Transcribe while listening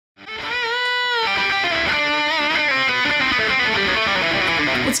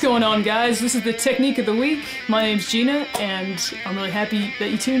What's going on, guys? This is the Technique of the Week. My name's Gina, and I'm really happy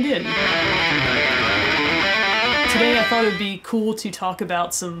that you tuned in. Today I thought it would be cool to talk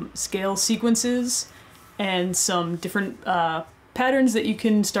about some scale sequences and some different patterns that you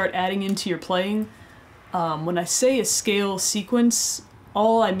can start adding into your playing. When I say a scale sequence,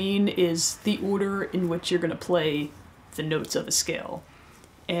 all I mean is the order in which you're going to play the notes of a scale.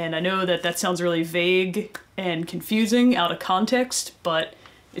 And I know that that sounds really vague and confusing out of context, but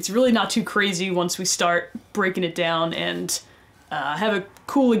it's really not too crazy once we start breaking it down, and I have a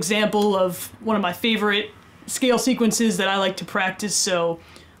cool example of one of my favorite scale sequences that I like to practice, so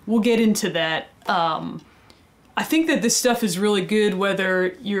we'll get into that. I think that this stuff is really good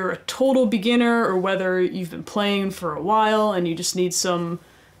whether you're a total beginner or whether you've been playing for a while and you just need some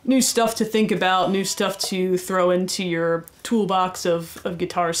new stuff to think about, new stuff to throw into your toolbox of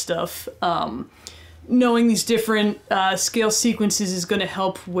guitar stuff. Knowing these different scale sequences is going to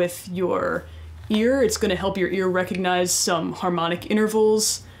help with your ear. It's going to help your ear recognize some harmonic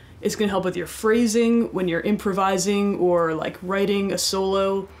intervals. It's going to help with your phrasing when you're improvising or like writing a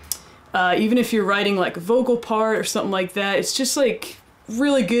solo. Even if you're writing like a vocal part or something like that, it's just like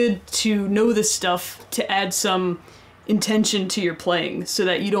really good to know this stuff to add some intention to your playing so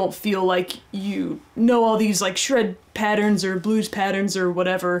that you don't feel like you know all these like shred patterns or blues patterns or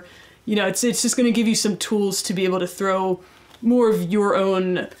whatever. You know, it's just going to give you some tools to be able to throw more of your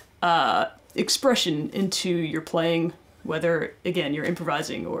own expression into your playing, whether, again, you're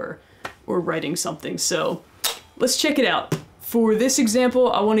improvising or writing something. So let's check it out. For this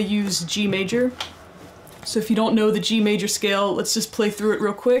example, I want to use G major. So if you don't know the G major scale, let's just play through it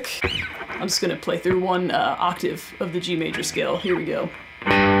real quick. I'm just going to play through one octave of the G major scale. Here we go.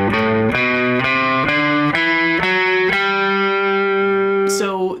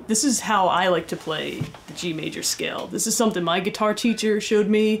 So this is how I like to play the G major scale. This is something my guitar teacher showed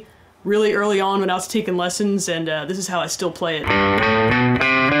me really early on when I was taking lessons, and this is how I still play it.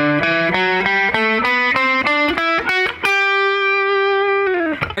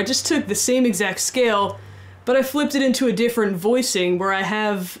 I just took the same exact scale, but I flipped it into a different voicing where I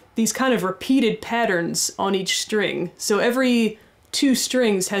have these kind of repeated patterns on each string. So every 2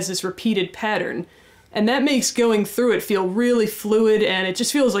 strings has this repeated pattern. And that makes going through it feel really fluid, and it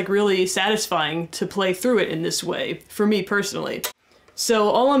just feels like really satisfying to play through it in this way, for me personally. So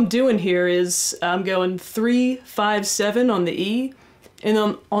all I'm doing here is I'm going 3, 5, 7 on the E, and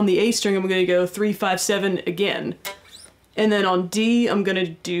then on the A string I'm going to go 3, 5, 7 again. And then on D I'm going to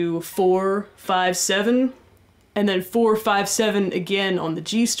do 4, 5, 7, and then 4, 5, 7 again on the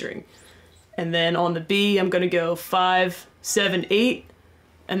G string. And then on the B I'm going to go 5, 7, 8,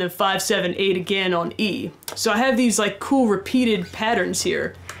 and then 5, 7, 8 again on E. So I have these like cool repeated patterns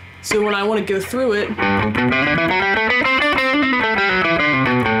here. So when I want to go through it,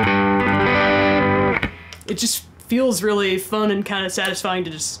 it just feels really fun and kind of satisfying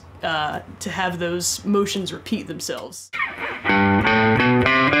to just to have those motions repeat themselves. We can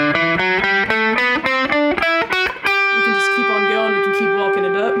just keep on going, we can keep walking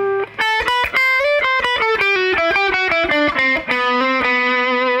it up.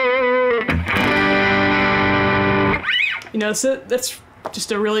 You know, so that's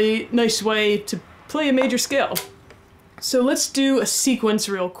just a really nice way to play a major scale. So let's do a sequence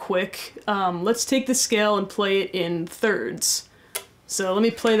real quick. Let's take the scale and play it in thirds. So let me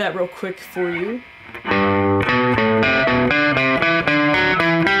play that real quick for you.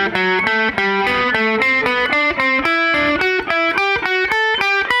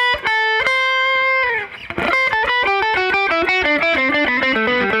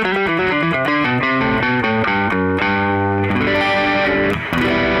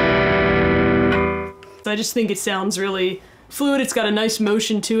 I just think it sounds really fluid, it's got a nice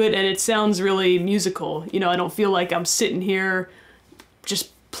motion to it, and it sounds really musical. You know, I don't feel like I'm sitting here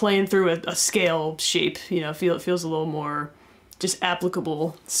just playing through a scale shape, you know, it feels a little more just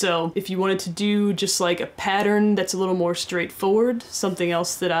applicable. So if you wanted to do just like a pattern that's a little more straightforward, something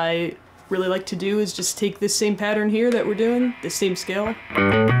else that I really like to do is just take this same pattern here that we're doing, the same scale.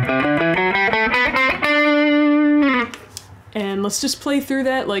 And let's just play through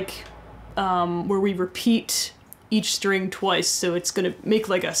that like where we repeat each string twice, so it's gonna make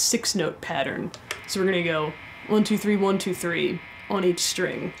like a 6-note pattern. So we're gonna go 1, 2, 3, 1, 2, 3 on each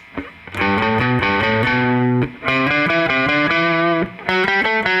string.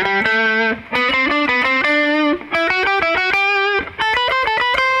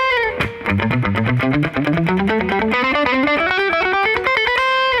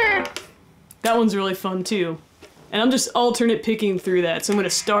 That one's really fun too. And I'm just alternate picking through that. So I'm going to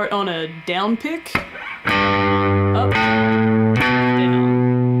start on a down pick, up,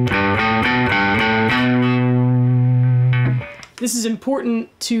 down.